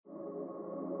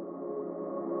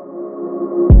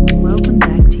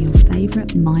to your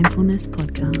favourite mindfulness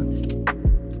podcast.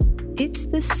 It's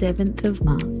the 7th of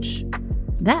March.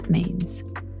 That means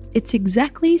it's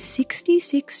exactly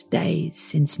 66 days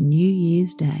since New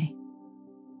Year's Day.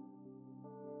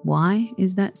 Why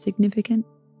is that significant?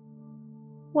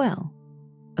 Well,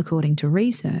 according to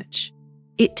research,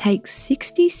 it takes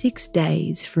 66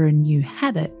 days for a new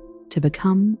habit to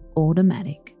become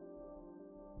automatic.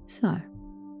 So,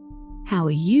 how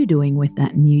are you doing with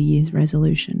that New Year's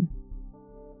resolution?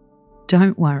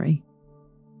 Don't worry.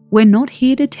 We're not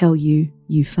here to tell you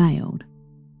you failed.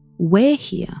 We're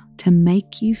here to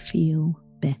make you feel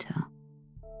better.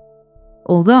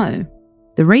 Although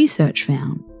the research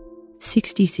found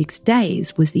 66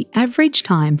 days was the average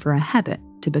time for a habit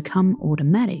to become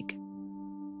automatic,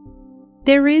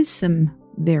 there is some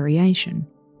variation.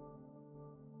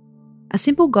 A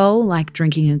simple goal like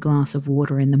drinking a glass of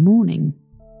water in the morning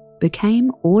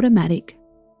became automatic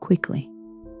quickly.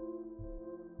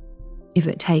 If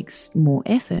it takes more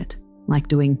effort, like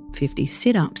doing 50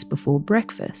 sit-ups before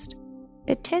breakfast,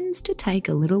 it tends to take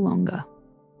a little longer.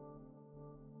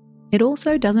 It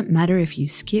also doesn't matter if you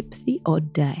skip the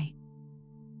odd day.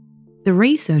 The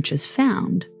researchers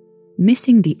found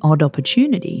missing the odd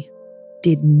opportunity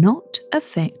did not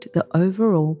affect the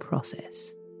overall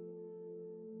process.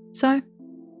 So,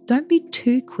 don't be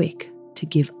too quick to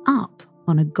give up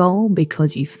on a goal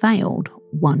because you failed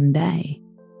one day.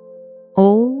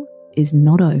 All is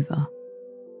not over.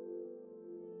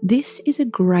 This is a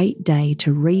great day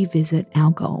to revisit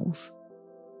our goals.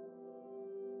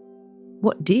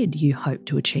 What did you hope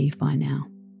to achieve by now?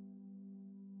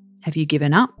 Have you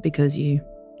given up because you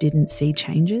didn't see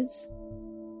changes?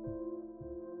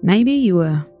 Maybe you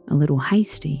were a little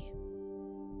hasty.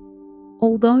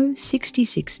 Although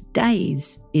 66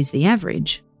 days is the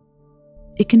average,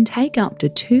 it can take up to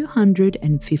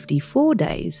 254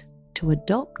 days to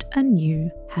adopt a new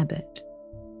habit.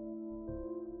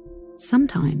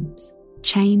 Sometimes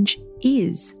change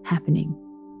is happening.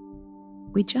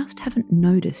 We just haven't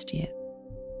noticed yet.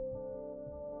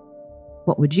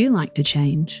 What would you like to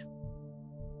change?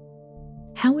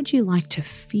 How would you like to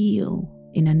feel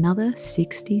in another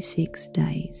 66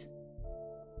 days?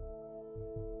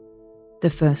 The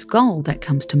first goal that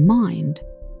comes to mind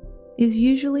is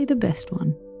usually the best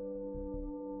one.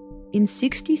 In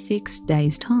 66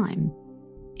 days' time,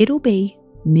 it'll be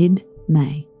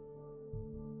mid-May.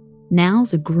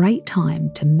 Now's a great time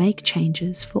to make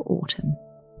changes for autumn.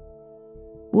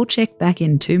 We'll check back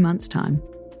in 2 months' time.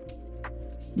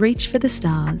 Reach for the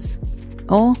stars,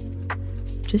 or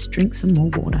just drink some more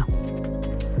water.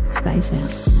 Space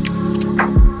out.